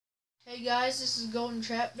Hey guys, this is Golden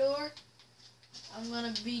Trapdoor. I'm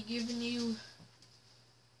going to be giving you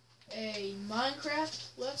a Minecraft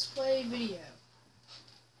Let's Play video.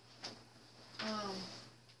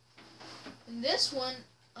 In this one,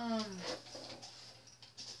 in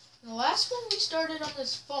the last one we started on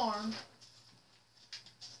this farm,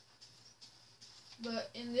 but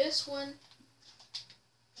in this one,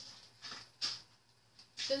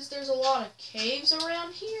 since there's a lot of caves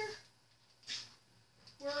around here,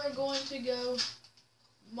 we're going to go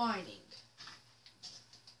mining.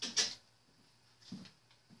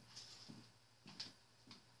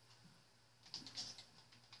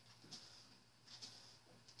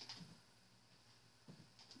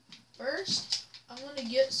 First, I'm going to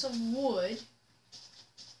get some wood.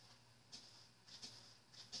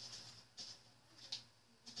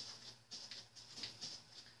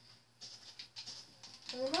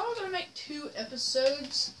 And we're probably going to make 2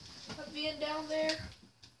 episodes of being down there,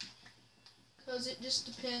 because it just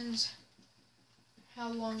depends how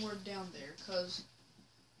long we're down there, because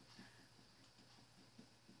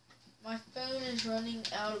my phone is running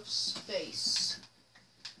out of space.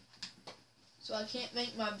 So I can't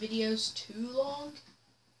make my videos too long.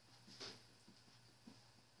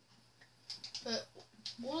 But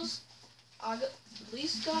I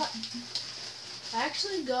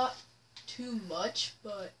actually got too much,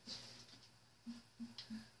 but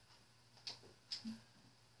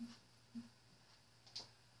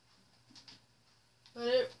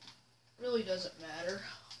it really doesn't matter.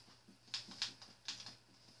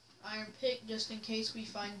 Iron pick just in case we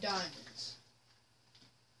find diamonds.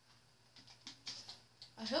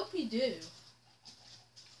 I hope we do.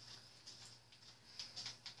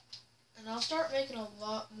 And I'll start making a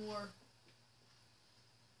lot more.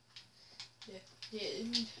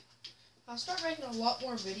 I'll start making a lot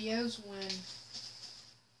more videos when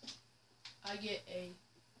I get a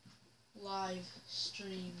live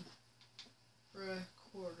stream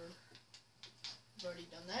recorder. I've already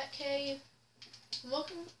done that cave. I'm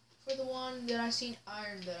looking for the one that I seen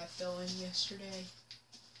iron that I fell in yesterday.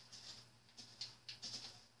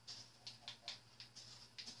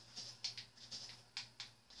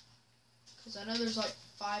 Because I know there's like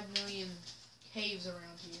 5 million caves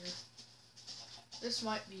around here. This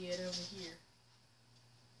might be it over here.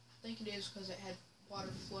 I think it is because it had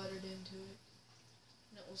water flooded into it.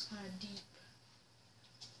 And it was kind of deep.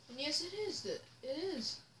 And yes, it is. It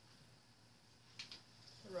is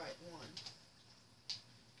the right one.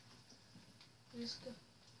 Just go.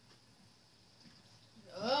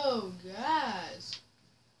 Oh, guys.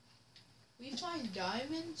 We find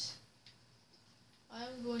diamonds.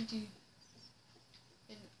 I'm going to,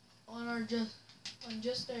 on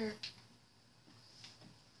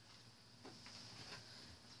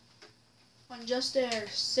just their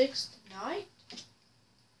 6th night,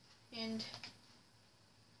 and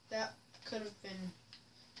that could have been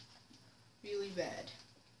really bad.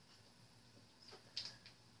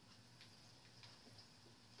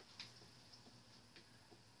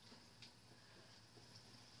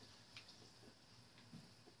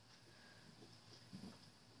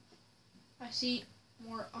 I see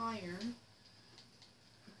more iron.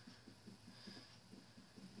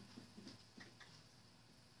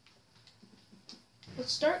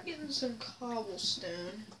 Let's start getting some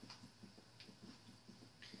cobblestone.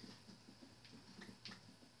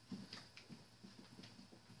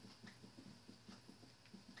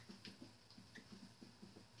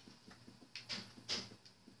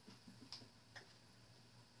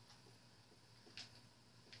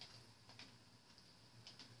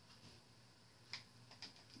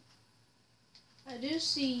 I do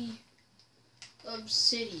see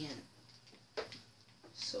obsidian,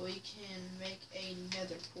 so we can make a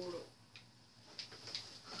nether portal.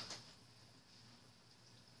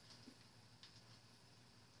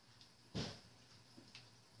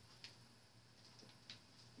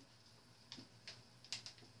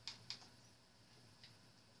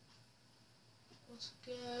 Let's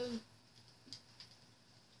go.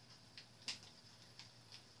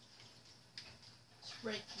 Let's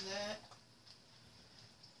break that.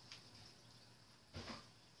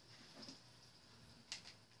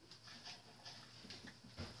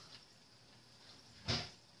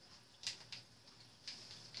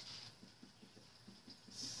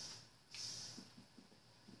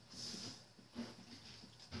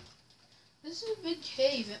 This is a big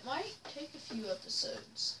cave. It might take a few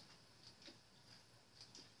episodes.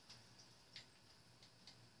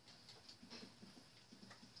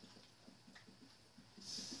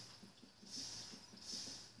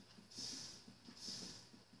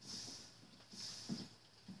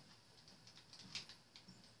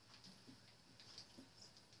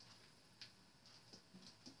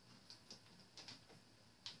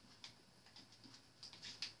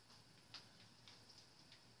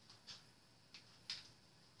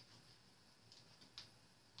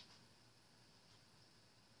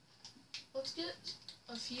 Let's get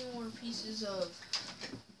a few more pieces of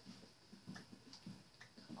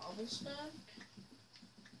cobblestone.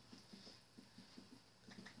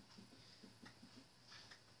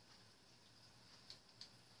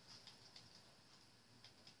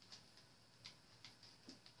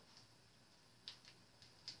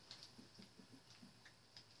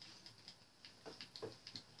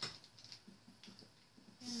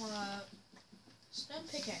 And my stone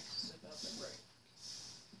pickaxe is about to break.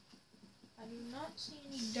 I do not see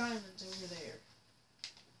any diamonds over there.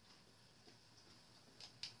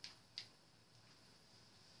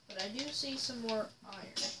 But I do see some more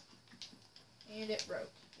iron. And it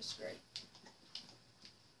broke. It's great.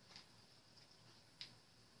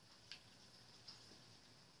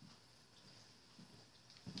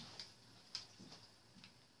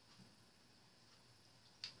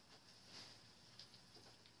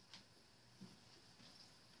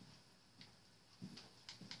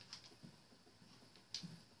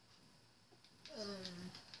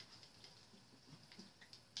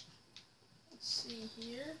 Let's see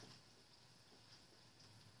here.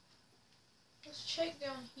 Let's check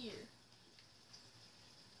down here.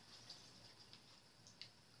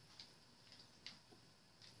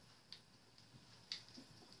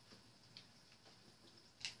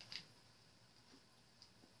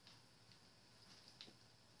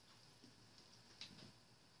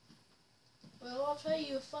 Well, I'll tell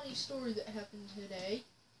you a funny story that happened today.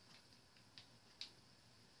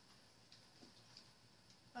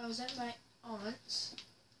 I was at my aunt's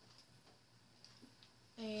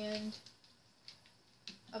and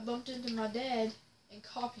I bumped into my dad and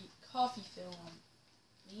coffee fell on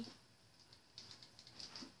me.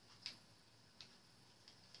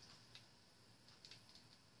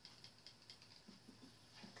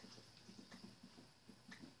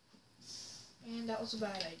 And that was a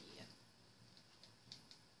bad idea.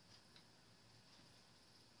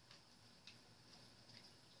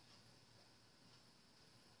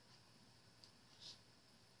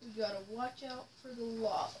 We gotta watch out for the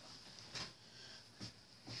lava.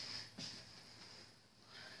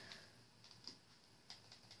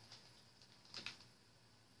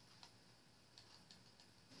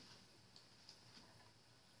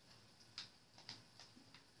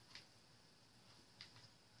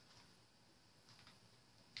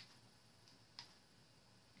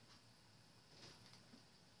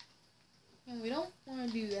 And we don't want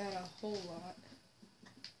to do that a whole lot.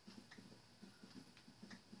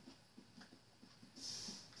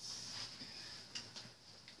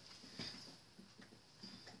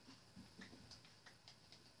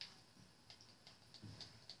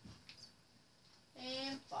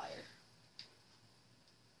 And fire.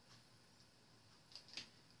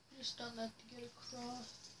 Just done that to get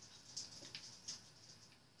across.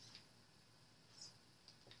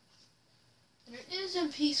 And it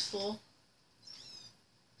isn't peaceful.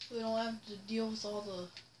 So we don't have to deal with all the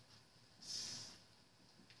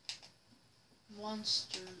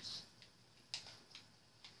monsters.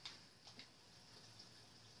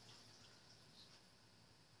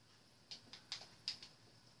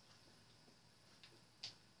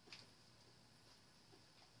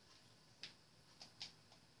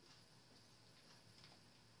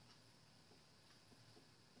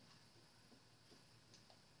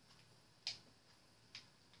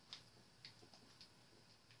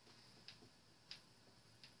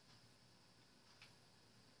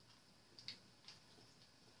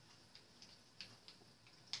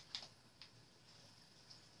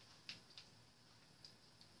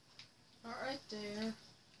 Right there.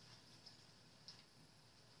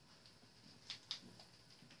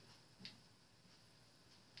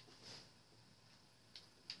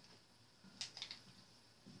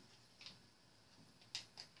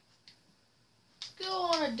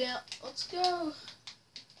 Let's go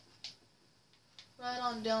right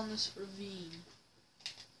on down this ravine.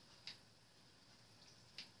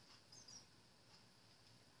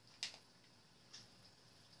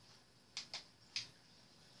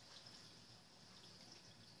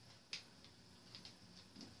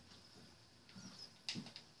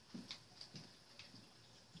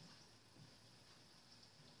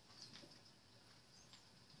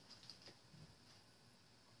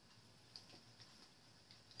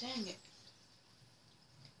 Dang it.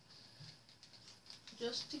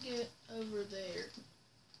 Just to get over there,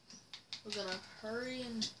 we're gonna hurry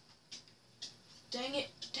and... Dang it,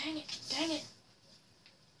 dang it, dang it!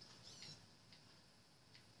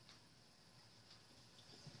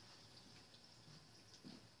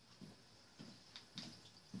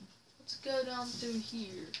 Let's go down through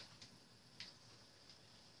here.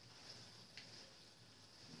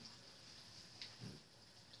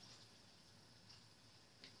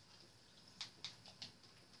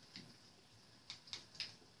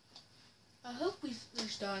 I hope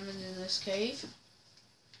there's diamonds in this cave.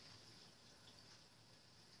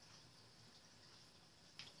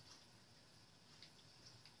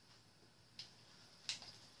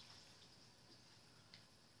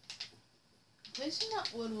 Placing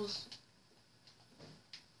that wood was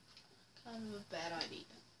kind of a bad idea.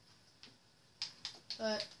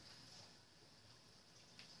 But,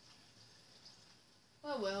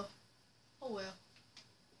 oh well. Oh well.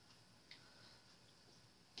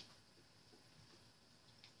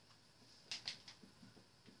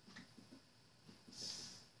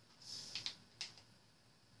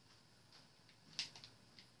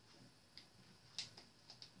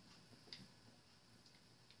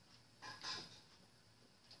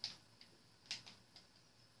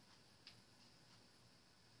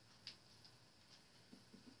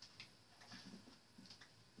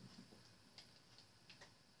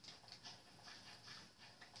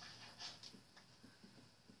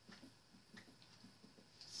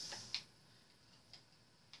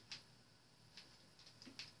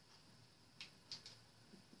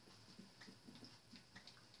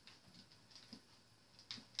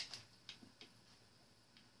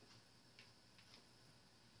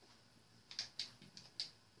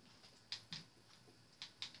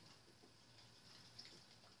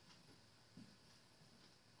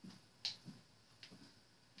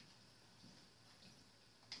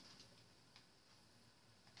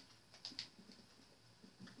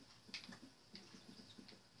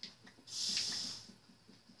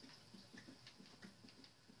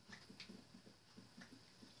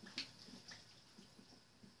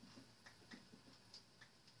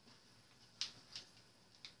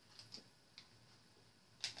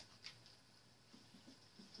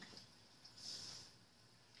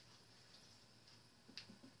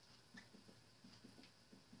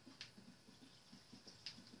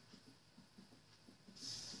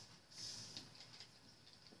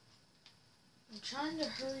 I'm trying to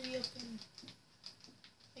hurry up and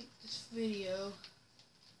make this video.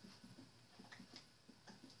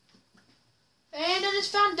 And I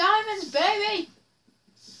just found diamonds, baby!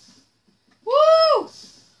 Woo!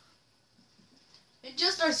 In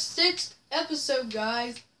just our 6th episode,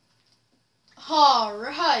 guys.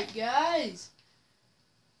 Alright, guys.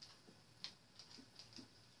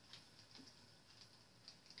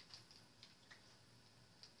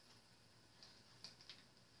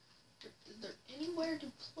 Is there anywhere to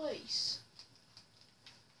place?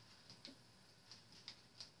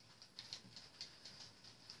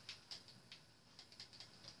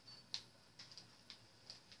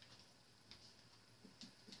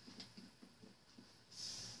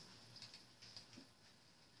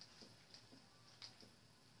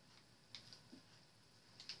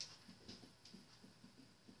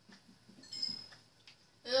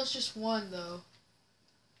 It was just one, though.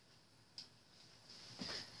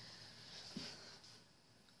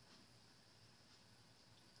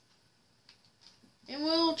 And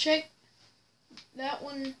we'll check that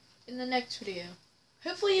one in the next video.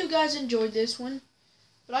 Hopefully you guys enjoyed this one.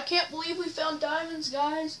 But I can't believe we found diamonds,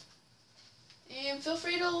 guys. And feel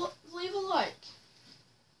free to leave a like.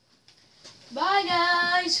 Bye,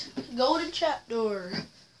 guys. Golden trapdoor.